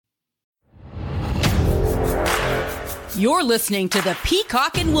You're listening to the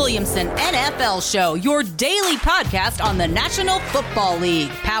Peacock and Williamson NFL Show, your daily podcast on the National Football League,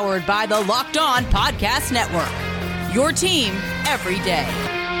 powered by the Locked On Podcast Network. Your team every day.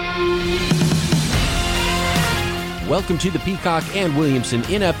 Welcome to the Peacock and Williamson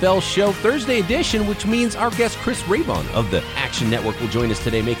NFL Show Thursday edition, which means our guest Chris Raybon of the Action Network will join us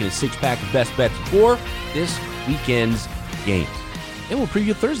today, making a six-pack of best bets for this weekend's games. And we'll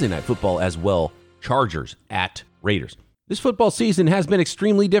preview Thursday Night Football as well, Chargers at Raiders. This football season has been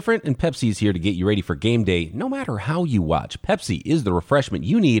extremely different, and Pepsi is here to get you ready for game day no matter how you watch. Pepsi is the refreshment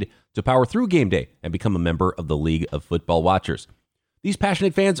you need to power through game day and become a member of the League of Football Watchers. These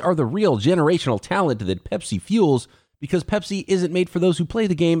passionate fans are the real generational talent that Pepsi fuels, because Pepsi isn't made for those who play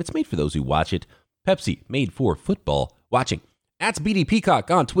the game, it's made for those who watch it. Pepsi, made for football watching. That's BD Peacock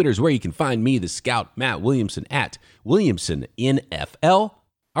on Twitter is where you can find me, the Scout, Matt Williamson, at Williamson NFL.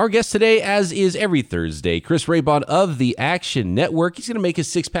 Our guest today, as is every Thursday, Chris Raybon of the Action Network. He's going to make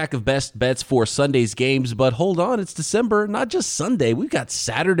his six-pack of best bets for Sunday's games, but hold on, it's December, not just Sunday. We've got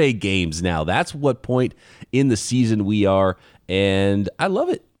Saturday games now. That's what point in the season we are, and I love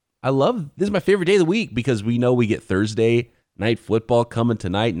it. This is my favorite day of the week because we know we get Thursday night football coming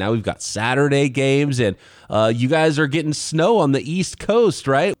tonight. Now we've got Saturday games, and you guys are getting snow on the East Coast,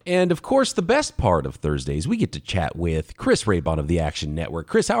 right? And of course, the best part of Thursdays, we get to chat with Chris Raybon of the Action Network.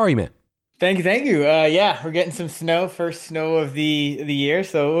 Chris, how are you, man? Thank you. Yeah, we're getting some snow, first snow of the year,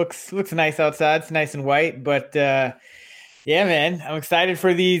 so it looks nice outside. It's nice and white, but yeah, man, I'm excited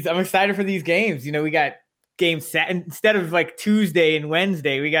for these games. You know, we got games instead of like Tuesday and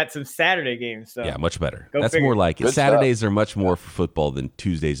Wednesday, we got some Saturday games. So yeah, much better. That's more like it. Good Saturdays stuff. are much more for football than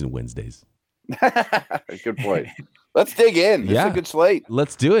Tuesdays and Wednesdays. Good point. Let's dig in. This is a good slate.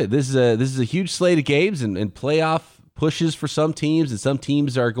 Let's do it. This is a huge slate of games and playoff pushes for some teams, and some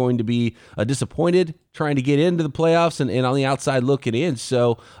teams are going to be disappointed trying to get into the playoffs and on the outside looking in.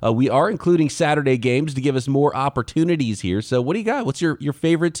 So we are including Saturday games to give us more opportunities here. So what do you got? What's your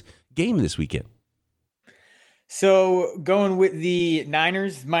favorite game this weekend? So going with the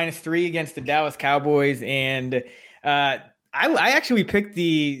Niners -3 against the Dallas Cowboys, and I actually picked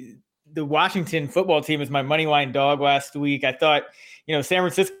the Washington football team as my money line dog last week. I thought, San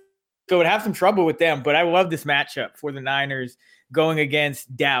Francisco would have some trouble with them, but I love this matchup for the Niners going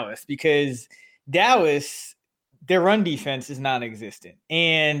against Dallas, because Dallas, their run defense is non-existent,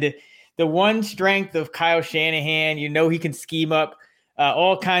 and the one strength of Kyle Shanahan, he can scheme up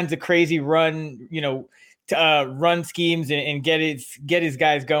all kinds of crazy run schemes and get his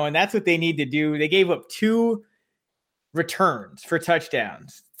guys going. That's what they need to do. They gave up 2 returns for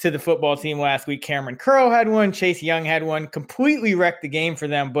touchdowns to the football team last week. Cameron Curl had one, Chase Young had one, completely wrecked the game for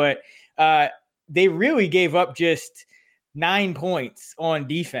them, but they really gave up just 9 points on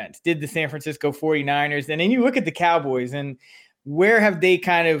defense, did the San Francisco 49ers. And then you look at the Cowboys, and where have they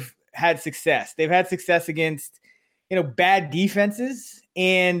kind of had success? They've had success against, bad defenses,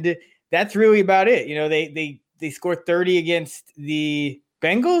 and that's really about it. They scored 30 against the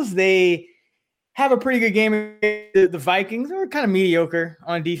Bengals. They have a pretty good game against the Vikings. They're kind of mediocre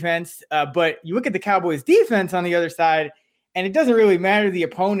on defense. But you look at the Cowboys defense on the other side, and it doesn't really matter the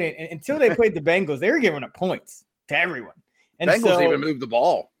opponent. And until they played the Bengals, they were giving up points to everyone. And Bengals even moved the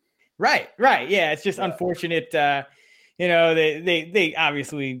ball. Right. Yeah, it's just unfortunate. They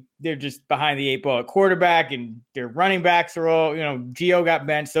obviously, they're just behind the 8 ball at quarterback, and their running backs are all, Gio got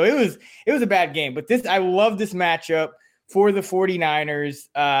benched. So it was a bad game, but I love this matchup for the 49ers.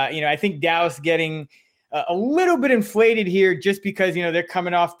 I think Dallas getting a little bit inflated here just because, they're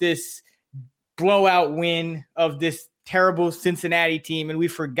coming off this blowout win of this terrible Cincinnati team. And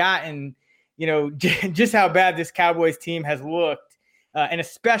we've forgotten, just how bad this Cowboys team has looked, and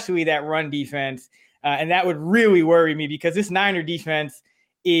especially that run defense. And that would really worry me, because this Niner defense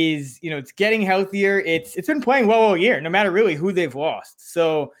is, it's getting healthier. It's been playing well all year, no matter really who they've lost.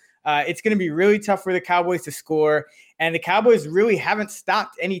 So it's going to be really tough for the Cowboys to score. And the Cowboys really haven't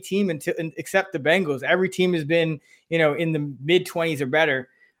stopped any team except the Bengals. Every team has been, in the mid-20s or better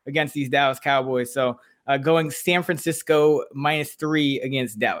against these Dallas Cowboys. So going San Francisco -3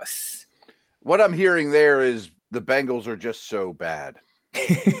 against Dallas. What I'm hearing there is the Bengals are just so bad.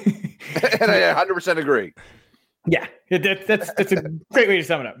 And I 100% agree. Yeah, that's a great way to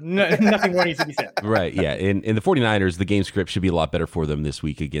sum it up. Nothing more needs to be said. Right, yeah. And the 49ers, the game script should be a lot better for them this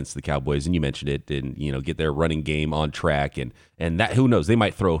week against the Cowboys. And you mentioned it, and get their running game on track. And that, who knows, they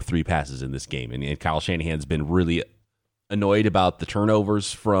might throw 3 passes in this game. And Kyle Shanahan's been really annoyed about the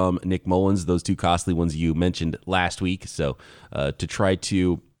turnovers from Nick Mullins, those 2 costly ones you mentioned last week. So to try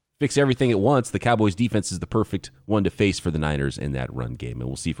to fix everything at once, the Cowboys defense is the perfect one to face for the Niners in that run game. And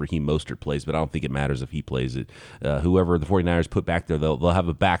we'll see if Raheem Mostert plays, but I don't think it matters if he plays it. Whoever the 49ers put back there, they'll have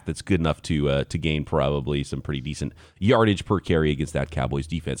a back that's good enough to gain probably some pretty decent yardage per carry against that Cowboys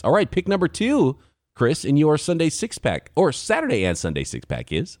defense. All right, pick number 2, Chris, in your Sunday six-pack, or Saturday and Sunday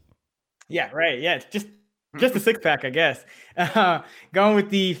six-pack is? Yeah, right. Yeah, it's just a six-pack, I guess. Going with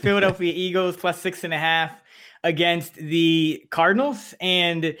the Philadelphia Eagles plus 6.5 against the Cardinals.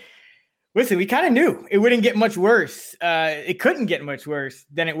 And listen, we kind of knew it wouldn't get much worse. It couldn't get much worse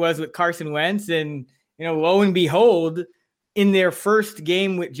than it was with Carson Wentz. And, lo and behold, in their first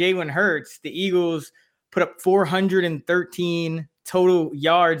game with Jalen Hurts, the Eagles put up 413 total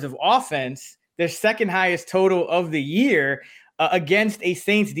yards of offense, their second highest total of the year, against a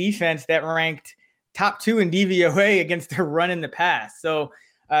Saints defense that ranked top 2 in DVOA against their run in the pass. So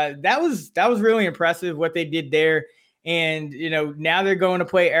that was really impressive what they did there. And, now they're going to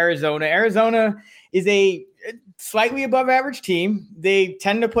play Arizona. Arizona is a slightly above average team. They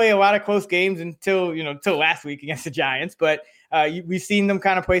tend to play a lot of close games until last week against the Giants. But we've seen them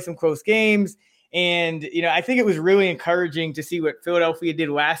kind of play some close games. And, I think it was really encouraging to see what Philadelphia did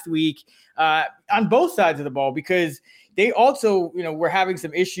last week on both sides of the ball, because they also, were having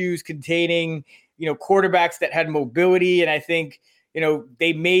some issues containing, quarterbacks that had mobility. And I think,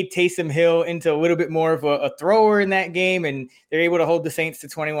 they made Taysom Hill into a little bit more of a thrower in that game, and they're able to hold the Saints to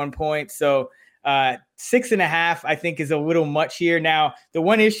 21 points. So 6.5, I think, is a little much here. Now, the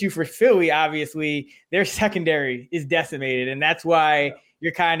one issue for Philly, obviously, their secondary is decimated, and that's why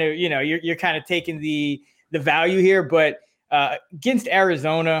you're kind of, you're kind of taking the value here. But against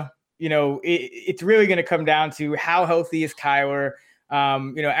Arizona, it's really going to come down to how healthy is Kyler.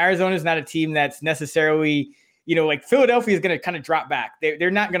 Arizona is not a team that's necessarily, like Philadelphia is going to kind of drop back. They're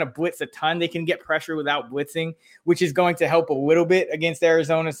not going to blitz a ton. They can get pressure without blitzing, which is going to help a little bit against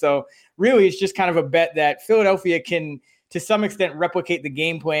Arizona. So really, it's just kind of a bet that Philadelphia can, to some extent, replicate the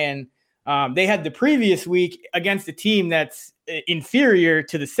game plan they had the previous week against a team that's inferior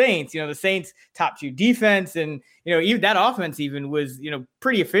to the Saints. The Saints top 2 defense, and even that offense even was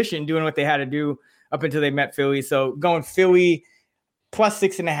pretty efficient doing what they had to do up until they met Philly. So going Philly plus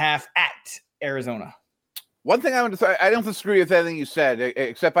 6.5 at Arizona. One thing I want to say, I don't disagree with anything you said,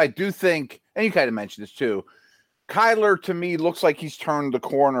 except I do think, and you kind of mentioned this too, Kyler to me looks like he's turned the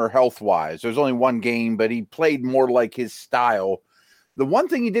corner health-wise. There's only one game, but he played more like his style. The one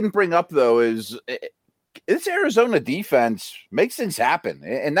thing he didn't bring up, though, is this Arizona defense makes things happen,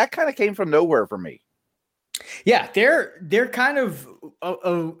 and that kind of came from nowhere for me. Yeah, they're kind of,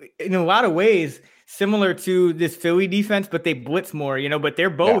 in a lot of ways, similar to this Philly defense, but they blitz more, but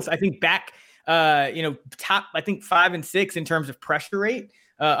they're both, I think, back top, I think 5 and 6 in terms of pressure rate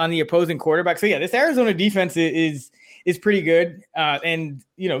on the opposing quarterback. So yeah, this Arizona defense is pretty good. And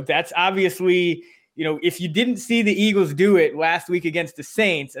that's obviously, if you didn't see the Eagles do it last week against the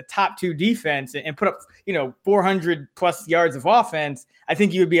Saints, a top 2 defense, and put up, 400 plus yards of offense, I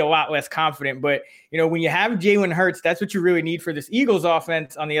think you would be a lot less confident. But, when you have Jalen Hurts, that's what you really need for this Eagles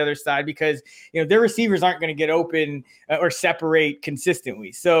offense on the other side, because, their receivers aren't going to get open or separate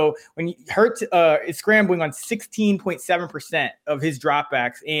consistently. So when Hurts is scrambling on 16.7% of his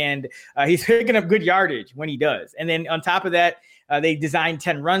dropbacks, and he's picking up good yardage when he does. And then on top of that, they designed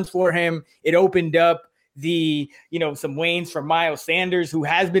 10 runs for him. It opened up some lanes for Miles Sanders, who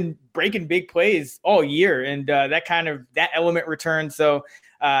has been breaking big plays all year. And that element returned. So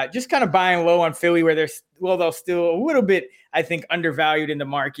just kind of buying low on Philly, where they'll still a little bit, I think, undervalued in the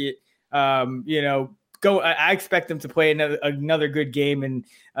market. I expect them to play another good game, and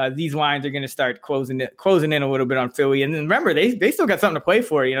these lines are going to start closing in a little bit on Philly. And then remember, they still got something to play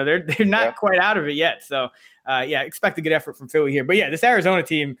for. They're not quite out of it yet. So expect a good effort from Philly here. But yeah, this Arizona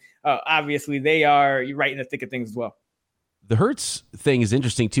team, obviously, they are right in the thick of things as well. The Hurts thing is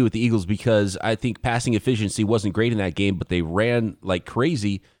interesting too with the Eagles, because I think passing efficiency wasn't great in that game, but they ran like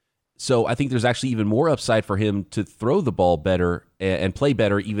crazy. So I think there's actually even more upside for him to throw the ball better and play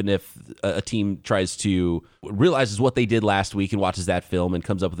better, even if a team realizes what they did last week and watches that film and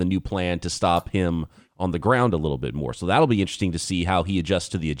comes up with a new plan to stop him on the ground a little bit more. So that'll be interesting to see how he adjusts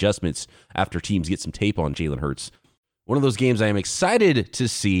to the adjustments after teams get some tape on Jalen Hurts. One of those games I am excited to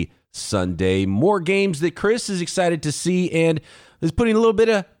see Sunday. More games that Chris is excited to see and is putting a little bit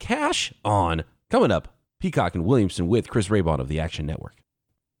of cash on. Coming up, Peacock and Williamson with Chris Raybon of the Action Network.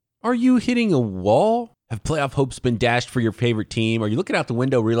 Are you hitting a wall? Have playoff hopes been dashed for your favorite team? Are you looking out the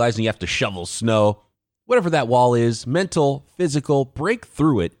window realizing you have to shovel snow? Whatever that wall is, mental, physical, break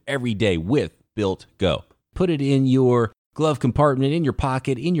through it every day with Built Go. Put it in your glove compartment, in your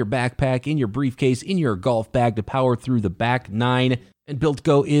pocket, in your backpack, in your briefcase, in your golf bag to power through the back nine. And Built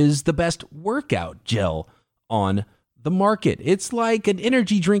Go is the best workout gel on the market. It's like an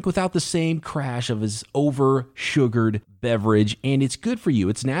energy drink without the same crash of his over-sugared beverage, and it's good for you.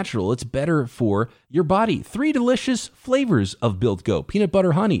 It's natural. It's better for your body. 3 delicious flavors of Built Go: peanut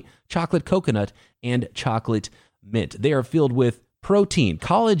butter honey, chocolate coconut, and chocolate mint. They are filled with protein,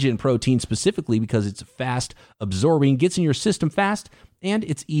 collagen protein specifically, because it's fast absorbing, gets in your system fast, and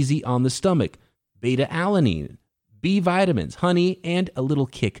it's easy on the stomach. Beta-alanine, B vitamins, honey, and a little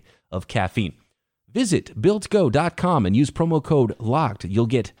kick of caffeine. Visit BuiltGo.com and use promo code LOCKED. You'll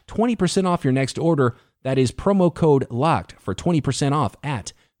get 20% off your next order. That is promo code LOCKED for 20% off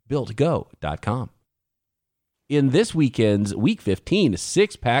at BuiltGo.com. In this weekend's Week 15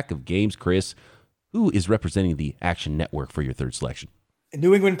 six-pack of games, Chris, who is representing the Action Network for your third selection?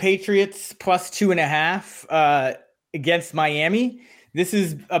 New England Patriots plus 2.5 against Miami. This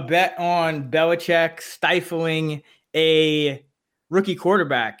is a bet on Belichick stifling a rookie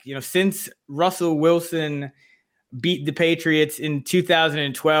quarterback. Since Russell Wilson beat the Patriots in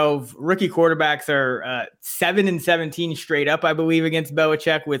 2012, rookie quarterbacks are 7-17 straight up, I believe, against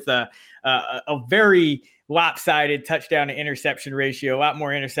Belichick, with a very lopsided touchdown to interception ratio, a lot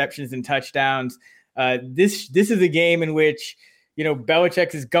more interceptions than touchdowns. This is a game in which,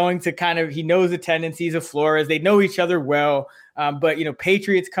 Belichick is going to he knows the tendencies of Flores. They know each other well. But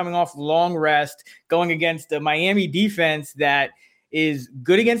Patriots coming off long rest, going against a Miami defense that is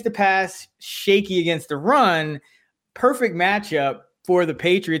good against the pass, shaky against the run. Perfect matchup for the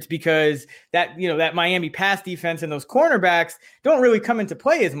Patriots, because that Miami pass defense and those cornerbacks don't really come into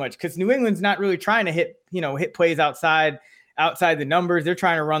play as much, because New England's not really trying to hit plays outside the numbers. They're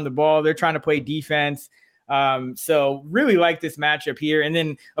trying to run the ball. They're trying to play defense. So really like this matchup here. And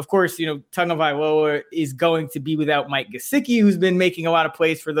then, of course, Tagovailoa is going to be without Mike Gesicki, who's been making a lot of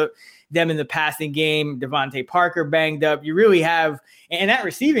plays for them in the passing game. Devontae Parker banged up. You really have, and that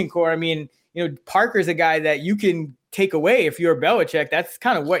receiving core, Parker's a guy that you can take away if you're Belichick. That's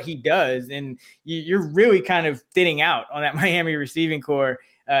kind of what he does. And you're really kind of thinning out on that Miami receiving core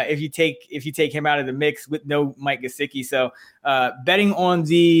if you take him out of the mix with no Mike Gesicki. So betting on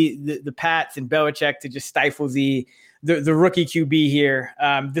the Pats and Belichick to just stifle the rookie QB here.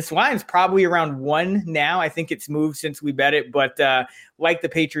 This line's probably around 1 now. I think it's moved since we bet it, but like the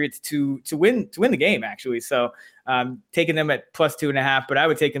Patriots to win the game, actually. So taking them at plus 2.5, but I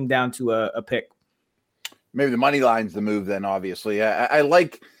would take them down to a pick. Maybe the money line's the move then, obviously. I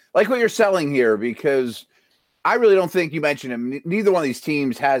like what you're selling here, because I really don't think, you mentioned him, neither one of these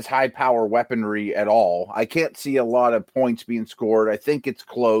teams has high power weaponry at all. I can't see a lot of points being scored. I think it's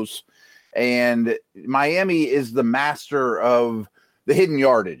close. And Miami is the master of the hidden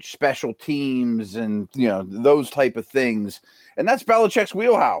yardage, special teams, and, those type of things. And that's Belichick's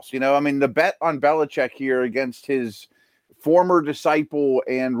wheelhouse. The bet on Belichick here against his former disciple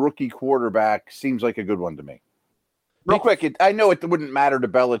and rookie quarterback seems like a good one to me. Real quick, I know it wouldn't matter to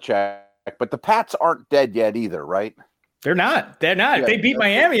Belichick, but the Pats aren't dead yet either, right? They're not. Yeah, if they beat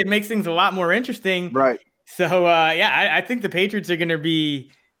Miami, it makes things a lot more interesting. Right. So, I think the Patriots are going to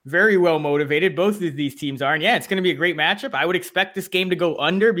be very well motivated. Both of these teams are. And, it's going to be a great matchup. I would expect this game to go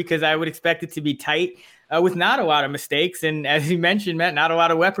under, because I would expect it to be tight with not a lot of mistakes. And as you mentioned, Matt, not a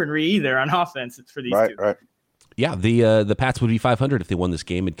lot of weaponry either on offense for these two. Right. Yeah, the Pats would be 500 if they won this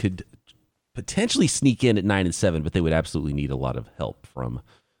game and could potentially sneak in at 9-7, but they would absolutely need a lot of help from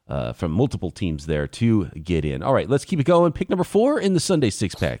multiple teams there to get in. All right, let's keep it going. Pick number 4 in the Sunday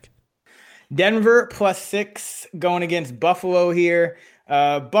six-pack. Denver plus 6 going against Buffalo here.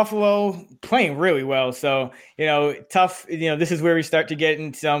 Buffalo playing really well. So, tough. This is where we start to get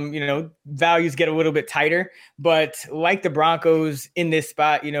in some, values get a little bit tighter. But like the Broncos in this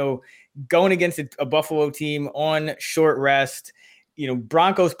spot, going against a Buffalo team on short rest,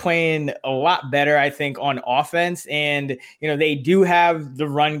 Broncos playing a lot better, I think, on offense. And, they do have the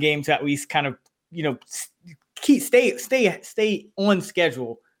run game to at least kind of, stay on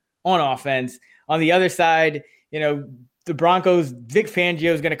schedule on offense. On the other side, the Broncos, Vic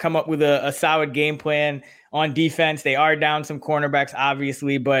Fangio is going to come up with a solid game plan on defense. They are down some cornerbacks,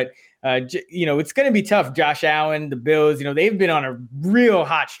 obviously, but it's going to be tough. Josh Allen, the Bills, they've been on a real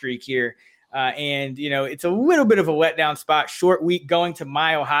hot streak here. And it's a little bit of a letdown spot. Short week going to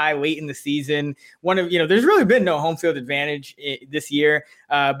Mile High late in the season. There's really been no home field advantage this year.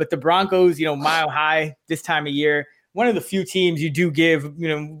 But the Broncos, Mile High this time of year, one of the few teams you do give,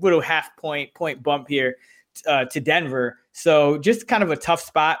 little half point bump here to Denver. So just kind of a tough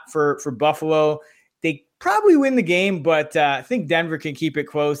spot for Buffalo. They probably win the game, but I think Denver can keep it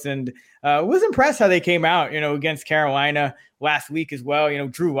close. And was impressed how they came out, against Carolina last week as well.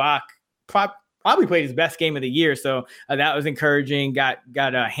 Drew Lock probably played his best game of the year, so that was encouraging. Got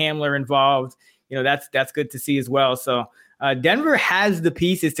Hamler involved. That's good to see as well. So Denver has the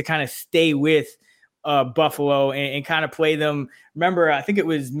pieces to kind of stay with Buffalo and kind of play them. Remember, I think it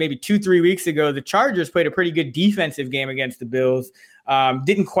was maybe 2-3 weeks ago, the Chargers played a pretty good defensive game against the Bills.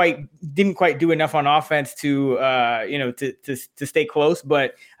 Didn't quite do enough on offense to stay close,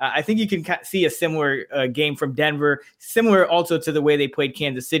 but I think you can see a similar game from Denver, similar also to the way they played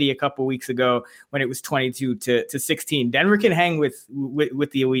Kansas City a couple weeks ago when it was 22-16. Denver can hang with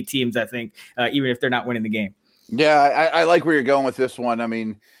the elite teams, I think, even if they're not winning the game. Yeah, I like where you're going with this one. I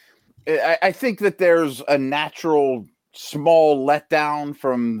mean, I think that there's a natural small letdown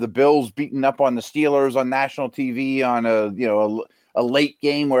from the Bills beating up on the Steelers on national TV on a late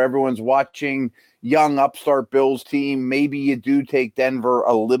game where everyone's watching young upstart Bills team. Maybe you do take Denver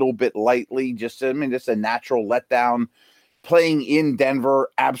a little bit lightly. Just a natural letdown. Playing in Denver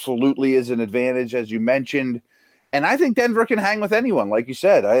absolutely is an advantage, as you mentioned. And I think Denver can hang with anyone, like you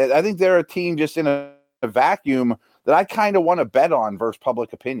said. I think they're a team just in a vacuum that I kind of want to bet on versus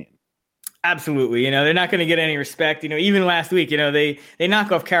public opinion. Absolutely. They're not going to get any respect. Even last week, they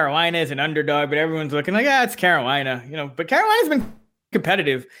knock off Carolina as an underdog, but everyone's looking like, it's Carolina, but Carolina's been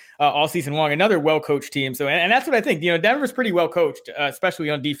competitive all season long, another well-coached team. So, and that's what I think, Denver's pretty well coached,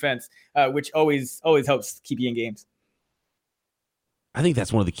 especially on defense, which always helps keep you in games. I think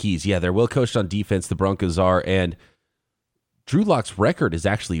that's one of the keys. Yeah, they're well coached on defense. The Broncos are, and Drew Lock's record is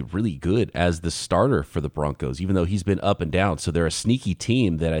actually really good as the starter for the Broncos, even though he's been up and down. So they're a sneaky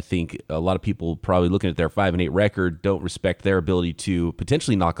team that I think a lot of people probably looking at their 5-8 record don't respect their ability to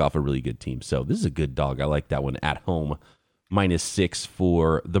potentially knock off a really good team. So this is a good dog. I like that one at home. -6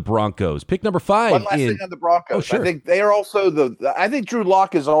 for the Broncos. Pick number 5. One last thing on the Broncos. Oh, sure. I think they are also I think Drew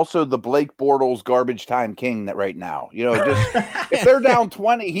Lock is also the Blake Bortles garbage time king that right now. If they're down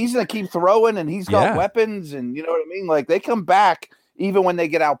 20, he's going to keep throwing and he's got weapons and you know what I mean? Like they come back even when they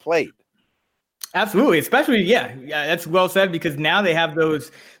get outplayed. Absolutely. Especially, yeah, that's well said because now they have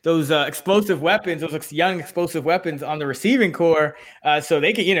those explosive weapons, those young explosive weapons on the receiving core. So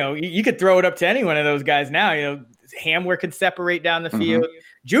they could, you could throw it up to any one of those guys now, Hamler could separate down the field.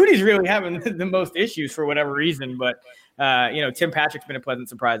 Judy's really having the most issues for whatever reason, but Tim Patrick's been a pleasant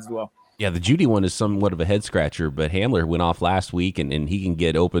surprise as well. Yeah, the Judy one is somewhat of a head scratcher, but Hamler went off last week and he can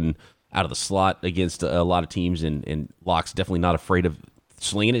get open out of the slot against a lot of teams, and Locke's definitely not afraid of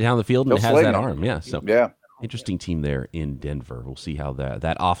slinging it down the field and has that arm. Yeah, so interesting team there in Denver. We'll see how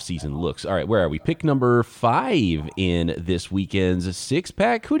that offseason looks. All right, where are we? Pick number 5 in this weekend's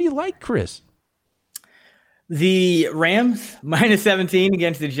 6-pack. Who do you like, Chris? The Rams -17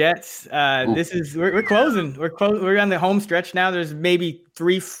 against the Jets. We're closing. We're on the home stretch now. There's maybe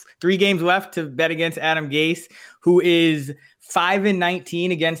three games left to bet against Adam Gase, who is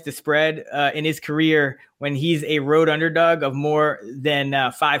 5-19 against the spread in his career when he's a road underdog of more than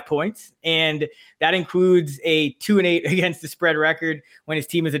 5 points, and that includes a 2-8 against the spread record when his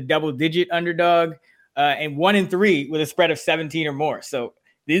team is a double-digit underdog, and 1-3 with a spread of 17 or more. So.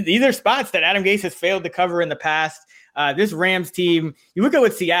 These are spots that Adam Gase has failed to cover in the past. This Rams team, you look at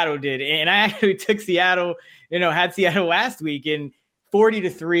what Seattle did, and I actually took Seattle, had Seattle last week in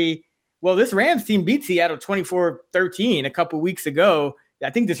 40-3. Well, this Rams team beat Seattle 24-13 a couple weeks ago. I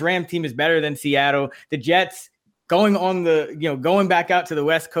think this Rams team is better than Seattle. The Jets going back out to the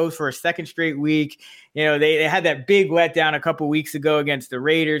West Coast for a second straight week. They had that big letdown a couple weeks ago against the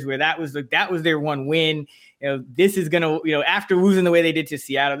Raiders, where that was their one win. This is going to, after losing the way they did to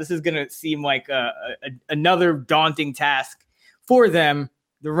Seattle, this is going to seem like another daunting task for them.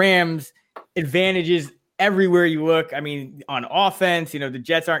 The Rams advantages everywhere you look. I mean, on offense, the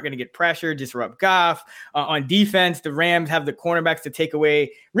Jets aren't going to get pressure, disrupt Goff. On defense, the Rams have the cornerbacks to take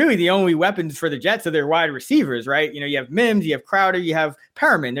away really the only weapons for the Jets are their wide receivers, right? You have Mims, you have Crowder, you have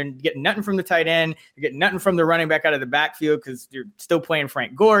Perriman. They're getting nothing from the tight end. They're getting nothing from the running back out of the backfield because they're still playing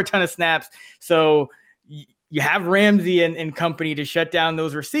Frank Gore a ton of snaps. So you have Ramsey and company to shut down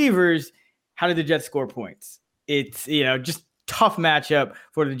those receivers. How did the Jets score points? It's, just tough matchup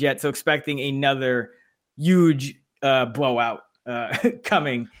for the Jets. So expecting another huge blowout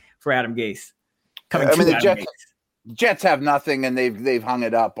coming for Adam Gase. The Jets have nothing, and they've hung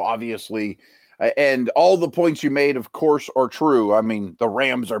it up, obviously. And all the points you made, of course, are true. I mean, the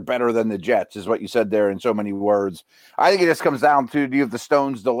Rams are better than the Jets, is what you said there in so many words. I think it just comes down to, do you have the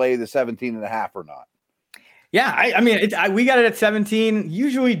Stones delay the 17.5 or not? Yeah, we got it at 17.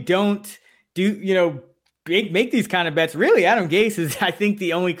 Usually don't make these kind of bets. Really, Adam Gase is, I think,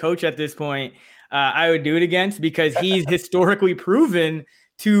 the only coach at this point I would do it against, because he's historically proven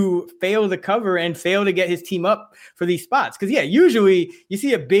to fail to cover and fail to get his team up for these spots. Because, yeah, usually you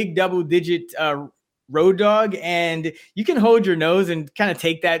see a big double-digit road dog and you can hold your nose and kind of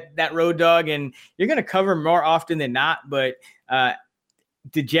take that road dog, and you're going to cover more often than not. But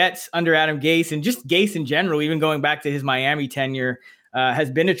the Jets under Adam Gase, and just Gase in general, even going back to his Miami tenure,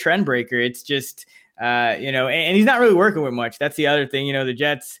 has been a trend breaker. It's just, and he's not really working with much. That's the other thing. The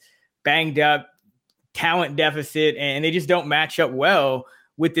Jets banged up, talent deficit, and they just don't match up well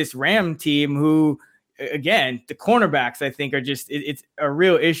with this Ram team who, again, the cornerbacks, I think, are just, it's a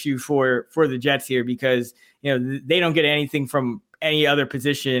real issue for the Jets here, because, they don't get anything from any other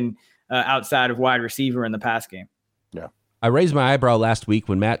position outside of wide receiver in the pass game. Yeah. I raised my eyebrow last week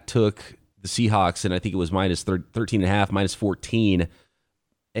when Matt took the Seahawks, and I think it was minus 13.5, minus 14.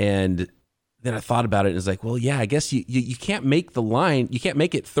 And then I thought about it and it's like, well, yeah, I guess you can't make the line. You can't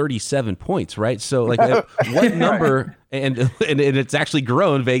make it 37 points, right? So like what number, and it's actually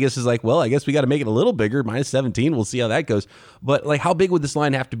grown. Vegas is like, well, I guess we got to make it a little bigger, minus 17. We'll see how that goes. But like, how big would this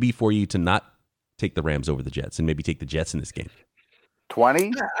line have to be for you to not take the Rams over the Jets and maybe take the Jets in this game?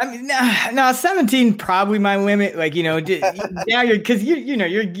 20? I mean, no, 17 probably my limit. Like, now you're, because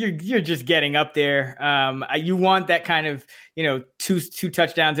you're just getting up there. You want that kind of, two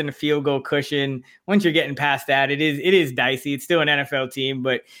touchdowns and a field goal cushion. Once you're getting past that, it is dicey. It's still an NFL team,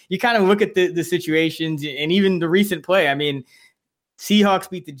 but you kind of look at the situations and even the recent play. I mean, Seahawks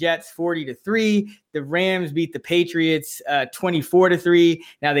beat the Jets 40-3. The Rams beat the Patriots 24-3.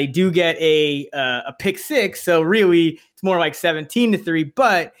 Now they do get a pick six, so really it's more like 17-3.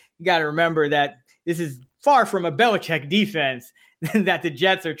 But you got to remember that this is far from a Belichick defense that the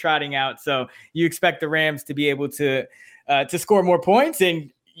Jets are trotting out. So you expect the Rams to be able to score more points,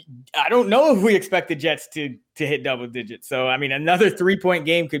 and I don't know if we expect the Jets to hit double digits. So I mean, another 3-point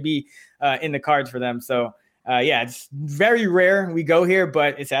game could be in the cards for them. So. It's very rare we go here,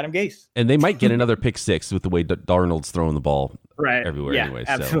 but it's Adam Gase. And they might get another pick six with the way Darnold's throwing the ball everywhere anyway.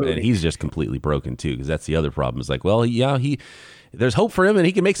 Absolutely. So, and he's just completely broken too, because that's the other problem. It's like, well, yeah, there's hope for him and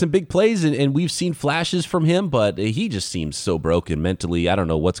he can make some big plays, and we've seen flashes from him, but he just seems so broken mentally. I don't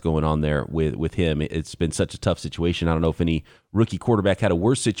know what's going on there with him. It's been such a tough situation. I don't know if any rookie quarterback had a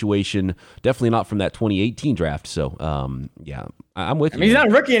worse situation. Definitely not from that 2018 draft. So, I'm with you. He's not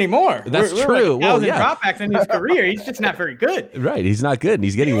a rookie anymore. That's we're true. Like 1,000 dropbacks in his career. He's just not very good. Right. He's not good, and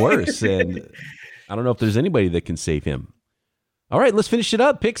he's getting worse. And I don't know if there's anybody that can save him. All right, let's finish it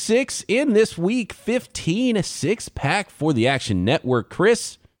up. Pick six in this week 15, a 6-pack for the Action Network.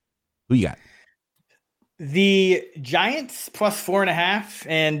 Chris, who you got? The Giants plus 4.5,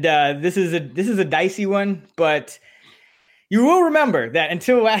 and this is a dicey one, but you will remember that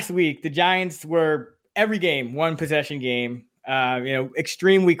until last week, the Giants were every game, one possession game,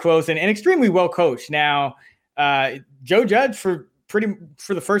 extremely close and extremely well coached. Now, Joe Judge for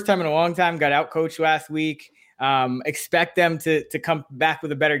the first time in a long time got out coached last week. Expect them to come back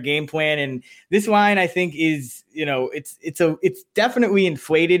with a better game plan. And this line, I think, is, it's definitely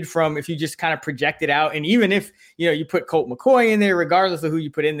inflated from if you just kind of project it out. And even if, you put Colt McCoy in there, regardless of who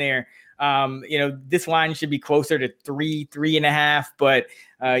you put in there, this line should be closer to 3.5. But,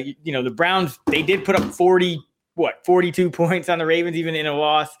 the Browns, they did put up 42 points on the Ravens, even in a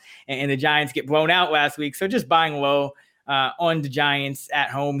loss, and the Giants get blown out last week. So just buying low on the Giants at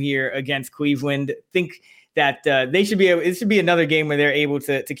home here against Cleveland. Think that they should be able, it should be another game where they're able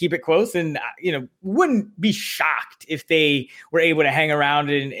to keep it close, and wouldn't be shocked if they were able to hang around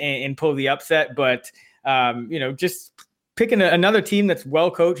and pull the upset. But just picking another team that's well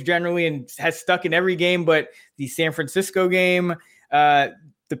coached generally and has stuck in every game, but the San Francisco game, the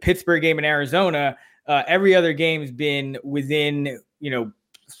Pittsburgh game in Arizona, every other game has been within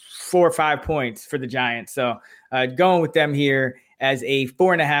 4 or 5 points for the Giants. So going with them here as a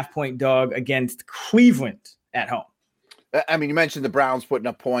 4.5-point dog against Cleveland at home. I mean, you mentioned the Browns putting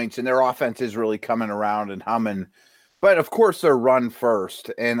up points, and their offense is really coming around and humming. But, of course, they're run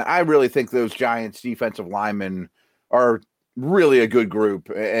first. And I really think those Giants defensive linemen are really a good group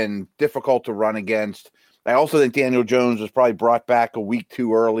and difficult to run against. I also think Daniel Jones was probably brought back a week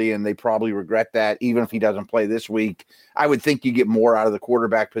too early, and they probably regret that, even if he doesn't play this week. I would think you get more out of the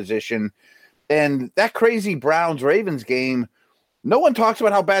quarterback position. And that crazy Browns-Ravens game, no one talks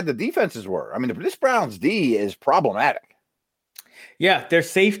about how bad the defenses were. I mean, this Browns D is problematic. Yeah, their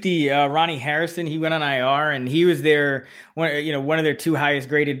safety, Ronnie Harrison, he went on IR, and he was one of their 2 highest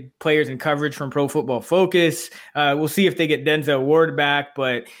graded players in coverage from Pro Football Focus. We'll see if they get Denzel Ward back.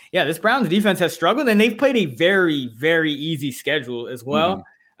 But yeah, this Browns defense has struggled, and they've played a very, very easy schedule as well.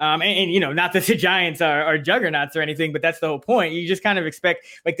 And not that the Giants are juggernauts or anything, but that's the whole point. You just kind of expect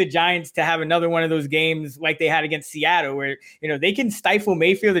like the Giants to have another one of those games like they had against Seattle where, they can stifle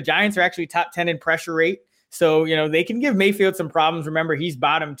Mayfield. The Giants are actually top 10 in pressure rate. So, they can give Mayfield some problems. Remember, he's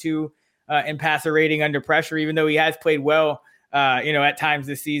bottom 2 in passer rating under pressure, even though he has played well, at times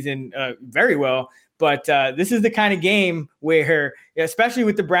this season, very well. But this is the kind of game where, especially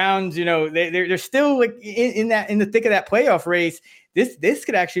with the Browns, they're still like in the thick of that playoff race. This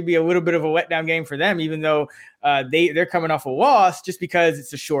could actually be a little bit of a letdown game for them, even though they're coming off a loss just because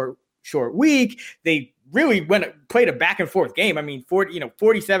it's a short week. They really played a back and forth game. I mean,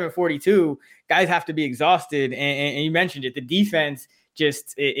 47-42, guys have to be exhausted. And you mentioned it, the defense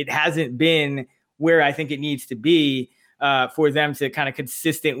just, it hasn't been where I think it needs to be for them to kind of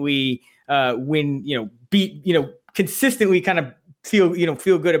consistently consistently kind of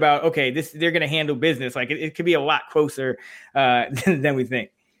feel good about, okay, they're going to handle business. Like it could be a lot closer than we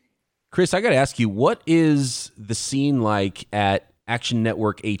think. Chris, I got to ask you, what is the scene like at Action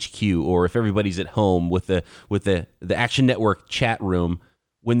Network HQ, or if everybody's at home with the Action Network chat room,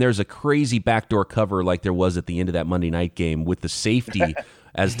 when there's a crazy backdoor cover like there was at the end of that Monday night game with the safety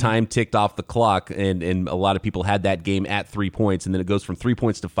as time ticked off the clock, and a lot of people had that game at 3 points, and then it goes from 3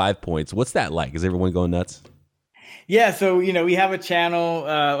 points to 5 points. What's that like? Is everyone going nuts? Yeah, so, we have a channel,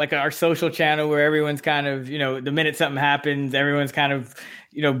 like our social channel, where everyone's kind of, the minute something happens, everyone's kind of,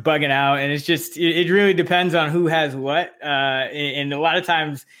 bugging out. And it's just, it really depends on who has what. And a lot of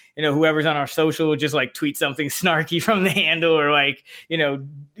times, whoever's on our social will just like tweet something snarky from the handle, or like,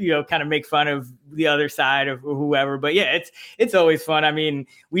 kind of make fun of the other side of whoever. But yeah, it's always fun. I mean,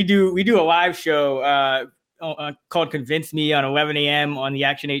 we do a live show called Convince Me on 11 a.m. on the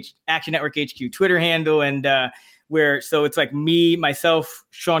Action Network HQ Twitter handle. And so it's like me, myself,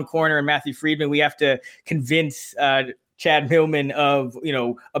 Sean Corner, and Matthew Friedman. We have to convince Chad Millman of,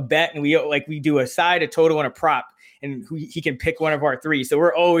 a bet. And we do a side, a total, and a prop. And he can pick one of our 3. So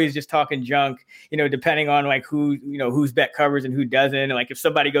we're always just talking junk, depending on like whose bet covers and who doesn't. And like if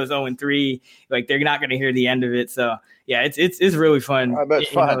somebody goes 0-3, like they're not going to hear the end of it. So yeah, it's really fun. I bet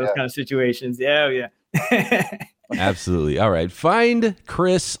it's fun, those kind of situations. Yeah. Absolutely. All right. Find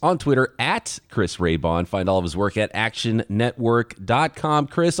Chris on Twitter at Chris Raybon. Find all of his work at actionnetwork.com.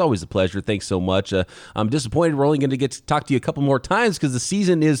 Chris, always a pleasure. Thanks so much. I'm disappointed we're only going to get to talk to you a couple more times because the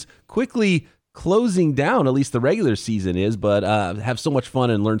season is quickly closing down, at least the regular season is, but have so much fun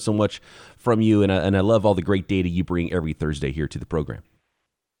and learn so much from you. And I love all the great data you bring every Thursday here to the program.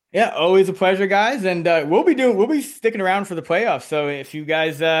 Yeah, always a pleasure, guys. And we'll be sticking around for the playoffs. So if you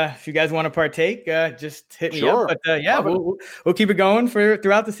guys want to partake, just hit me up. But yeah, we'll keep it going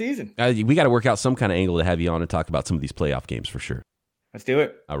throughout the season. We got to work out some kind of angle to have you on and talk about some of these playoff games for sure. Let's do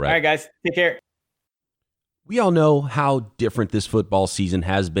it. All right. All right, guys. Take care. We all know how different this football season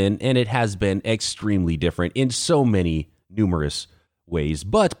has been, and it has been extremely different in so many numerous ways.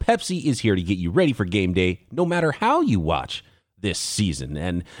 But Pepsi is here to get you ready for game day, no matter how you watch this season.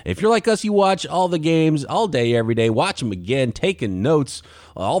 And if you're like us, you watch all the games all day, every day, watch them again, taking notes,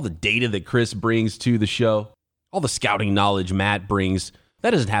 all the data that Chris brings to the show, all the scouting knowledge Matt brings. That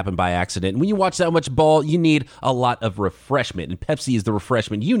doesn't happen by accident. When you watch that much ball, you need a lot of refreshment, and Pepsi is the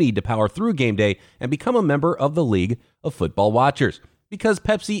refreshment you need to power through game day and become a member of the League of Football Watchers. Because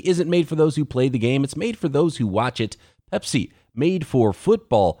Pepsi isn't made for those who play the game, it's made for those who watch it. Pepsi, made for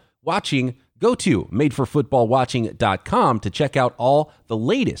football watching. Go to madeforfootballwatching.com to check out all the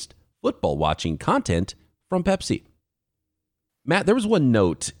latest football watching content from Pepsi. Matt, there was one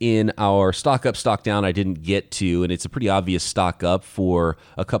note in our stock up, stock down I didn't get to, and it's a pretty obvious stock up for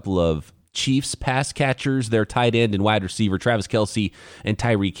a couple of Chiefs pass catchers, their tight end and wide receiver, Travis Kelce and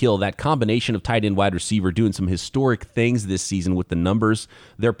Tyreek Hill. That combination of tight end, wide receiver doing some historic things this season with the numbers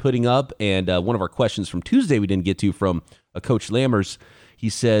they're putting up. And one of our questions from Tuesday we didn't get to from Coach Lammers, he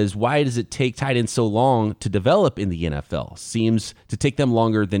says, why does it take tight ends so long to develop in the NFL? Seems to take them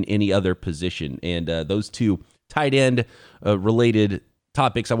longer than any other position. And those two tight end related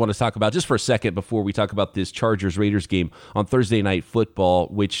topics I want to talk about just for a second before we talk about this Chargers-Raiders game on Thursday Night Football,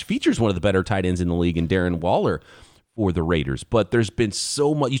 which features one of the better tight ends in the league in Darren Waller for the Raiders. But there's been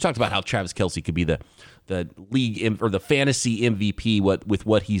so much. You talked about how Travis Kelce could be the league or the fantasy MVP with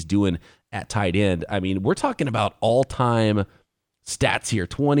what he's doing at tight end. I mean, we're talking about all-time stats here,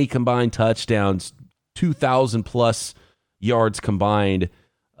 20 combined touchdowns, 2,000 plus yards combined,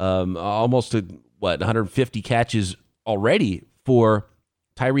 almost 150 catches already for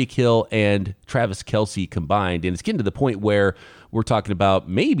Tyreek Hill and Travis Kelce combined. And it's getting to the point where we're talking about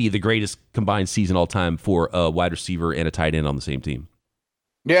maybe the greatest combined season all time for a wide receiver and a tight end on the same team.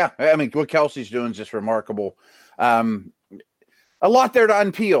 Yeah, I mean, what Kelce's doing is just remarkable. a lot there to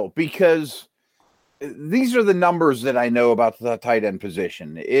unpeel, because these are the numbers that I know about the tight end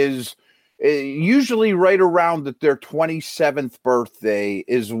position. Is usually right around their 27th birthday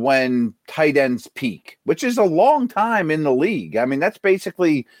is when tight ends peak, which is a long time in the league. I mean, that's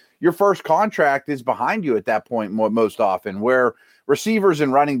basically your first contract is behind you at that point most often, where receivers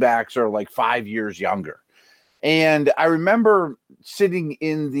and running backs are like 5 years younger. And I remember sitting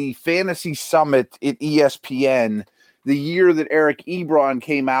in the fantasy summit at ESPN the year that Eric Ebron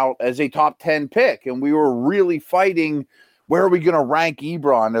came out as a top 10 pick, and we were really fighting, where are we going to rank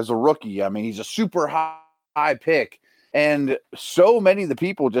Ebron as a rookie? I mean, he's a super high pick. And so many of the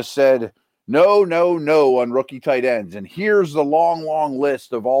people just said, no on rookie tight ends. And here's the long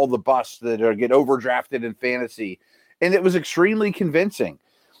list of all the busts that get overdrafted in fantasy. And it was extremely convincing.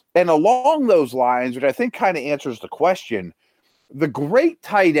 And along those lines, which I think kind of answers the question, the great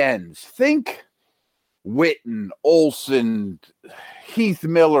tight ends, think Witten, Olsen, Heath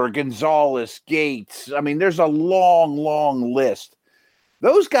Miller, Gonzalez, Gates. I mean, there's a long list.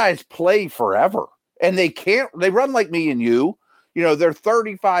 Those guys play forever, and they run like me and you. You know, they're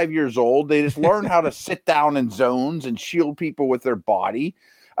 35 years old. They just learn how to sit down in zones and shield people with their body.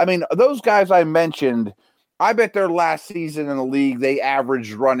 I mean, those guys I mentioned, I bet their last season in the league, they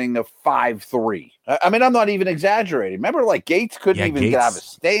averaged running a 5.3. I mean, I'm not even exaggerating. Remember, like Gates couldn't even get out of a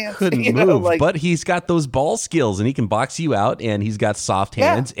stance. Couldn't move, but he's got those ball skills, and he can box you out, and he's got soft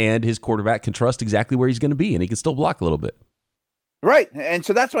hands, and his quarterback can trust exactly where he's going to be, and he can still block a little bit. Right, and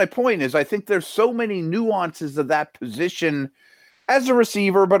so that's my point is I think there's so many nuances of that position as a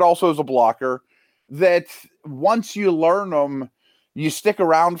receiver, but also as a blocker, that once you learn them, you stick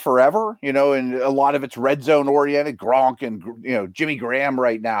around forever, you know, and a lot of it's red zone oriented. Gronk and, you know, Jimmy Graham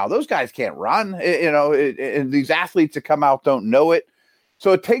right now, those guys can't run, and these athletes that come out don't know it.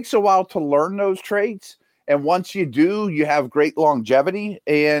 So it takes a while to learn those traits. And once you do, you have great longevity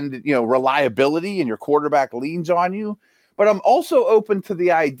and, you know, reliability, and your quarterback leans on you. But I'm also open to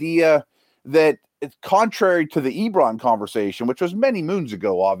the idea that it's contrary to the Ebron conversation, which was many moons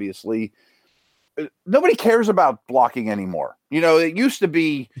ago, obviously. Nobody cares about blocking anymore. You know, it used to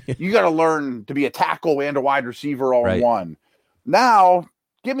be you got to learn to be a tackle and a wide receiver all in one. Now,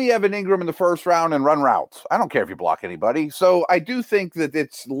 give me Evan Ingram in the first round and run routes. I don't care if you block anybody. So I do think that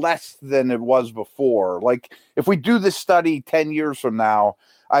it's less than it was before. Like, if we do this study 10 years from now,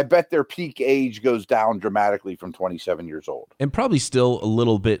 I bet their peak age goes down dramatically from 27 years old. And probably still a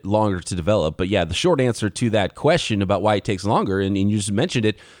little bit longer to develop. But yeah, the short answer to that question about why it takes longer, and you just mentioned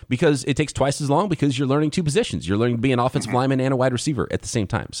it, because it takes twice as long because you're learning two positions. You're learning to be an offensive lineman and a wide receiver at the same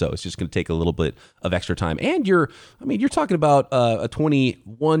time. So it's just going to take a little bit of extra time. And you're talking about a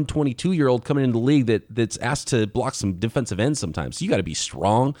 21, 22-year-old coming into the league that's asked to block some defensive ends sometimes. So you got to be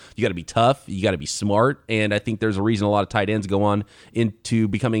strong. You got to be tough. You got to be smart. And I think there's a reason a lot of tight ends go on into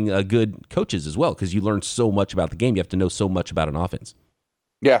becoming good coaches as well, because you learn so much about the game. You have to know so much about an offense.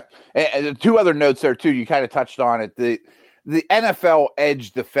 Yeah. And two other notes there too. You kind of touched on it. The NFL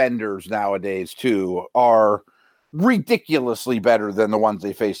edge defenders nowadays too are ridiculously better than the ones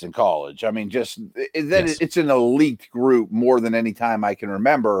they faced in college. I mean, it's an elite group more than any time I can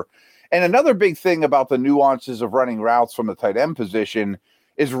remember. And another big thing about the nuances of running routes from the tight end position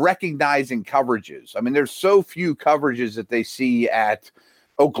is recognizing coverages. I mean, there's so few coverages that they see at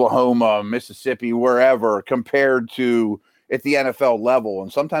Oklahoma, Mississippi, wherever, compared to at the NFL level.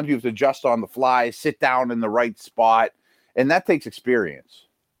 And sometimes you have to adjust on the fly, sit down in the right spot, and that takes experience.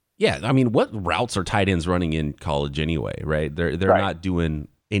 Yeah, I mean, what routes are tight ends running in college anyway, right? They're not doing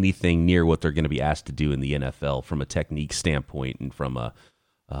anything near what they're going to be asked to do in the NFL from a technique standpoint and from a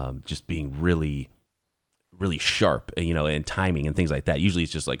just being really, really sharp, you know, and timing and things like that. Usually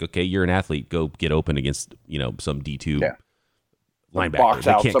it's just like, okay, you're an athlete, go get open against, you know, some D2 linebacker. Box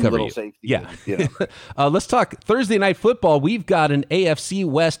out, they can't cover you. Safety, yeah. Let's talk Thursday night football. We've got an AFC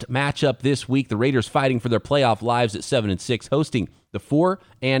West matchup this week. The Raiders fighting for their playoff lives at 7-6, hosting the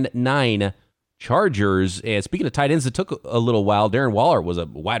 4-9 Chargers. And speaking of tight ends, it took a little while. Darren Waller was a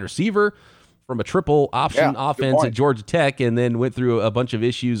wide receiver from a triple option offense at Georgia Tech, and then went through a bunch of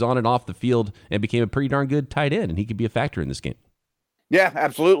issues on and off the field and became a pretty darn good tight end. And he could be a factor in this game. Yeah,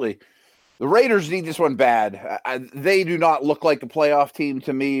 absolutely. The Raiders need this one bad. They do not look like a playoff team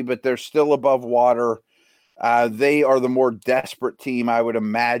to me, but they're still above water. They are the more desperate team, I would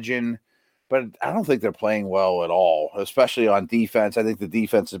imagine, but I don't think they're playing well at all, especially on defense. I think the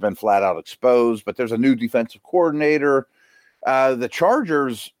defense has been flat out exposed, but there's a new defensive coordinator. The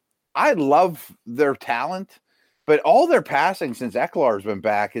Chargers, I love their talent, but all their passing since Eckler has been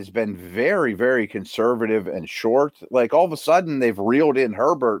back has been very, very conservative and short. Like, all of a sudden they've reeled in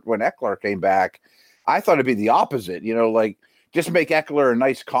Herbert when Eckler came back. I thought it'd be the opposite, you know, like just make Eckler a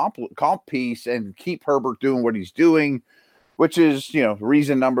nice comp piece and keep Herbert doing what he's doing, which is,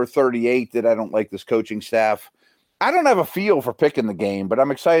 reason number 38 that I don't like this coaching staff. I don't have a feel for picking the game, but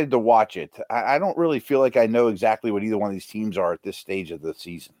I'm excited to watch it. I don't really feel like I know exactly what either one of these teams are at this stage of the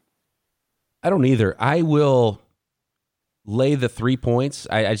season. I don't either. I will lay the 3 points.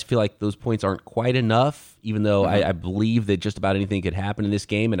 I just feel like those points aren't quite enough, even though I believe that just about anything could happen in this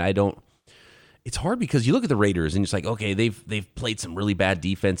game. And it's hard because you look at the Raiders and it's like, okay, they've played some really bad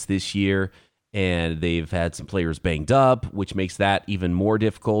defense this year, and they've had some players banged up, which makes that even more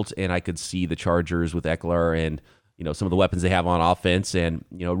difficult. And I could see the Chargers with Eckler and some of the weapons they have on offense, and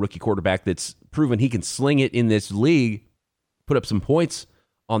rookie quarterback that's proven he can sling it in this league, put up some points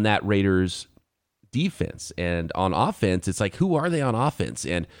on that Raiders defense. And on offense, it's like, who are they on offense?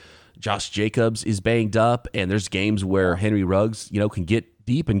 And Josh Jacobs is banged up, and there's games where Henry Ruggs, can get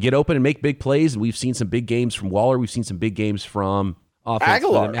deep and get open and make big plays. And we've seen some big games from Waller. We've seen some big games from offense.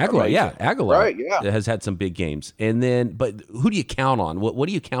 Aguilar, right, yeah, has had some big games. And then, but who do you count on? What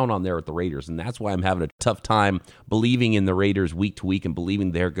do you count on there at the Raiders? And that's why I'm having a tough time believing in the Raiders week to week and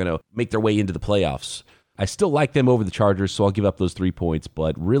believing they're going to make their way into the playoffs. I still like them over the Chargers, so I'll give up those 3 points,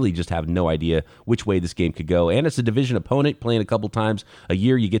 but really just have no idea which way this game could go. And it's a division opponent, playing a couple times a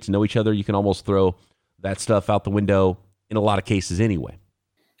year. You get to know each other. You can almost throw that stuff out the window in a lot of cases anyway.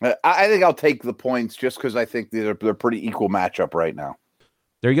 I think I'll take the points just because I think they're pretty equal matchup right now.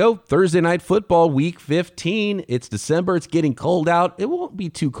 There you go. Thursday Night Football, Week 15. It's December. It's getting cold out. It won't be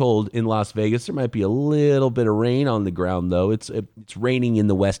too cold in Las Vegas. There might be a little bit of rain on the ground, though. It's raining in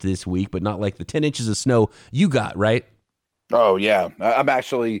the west this week, but not like the 10 inches of snow you got, right? Oh, yeah. I'm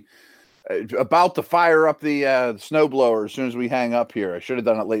actually about to fire up the snowblower as soon as we hang up here. I should have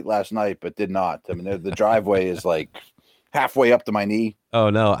done it late last night, but did not. I mean, the driveway is like halfway up to my knee. Oh,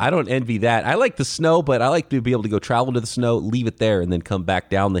 no, I don't envy that. I like the snow, but I like to be able to go travel to the snow, leave it there, and then come back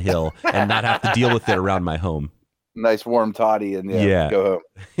down the hill and not have to deal with it around my home. Nice warm toddy and go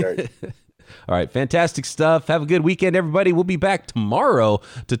home. Right. All right, fantastic stuff. Have a good weekend, everybody. We'll be back tomorrow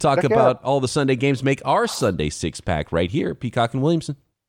to talk about all the Sunday games. Make our Sunday six-pack right here, Peacock and Williamson.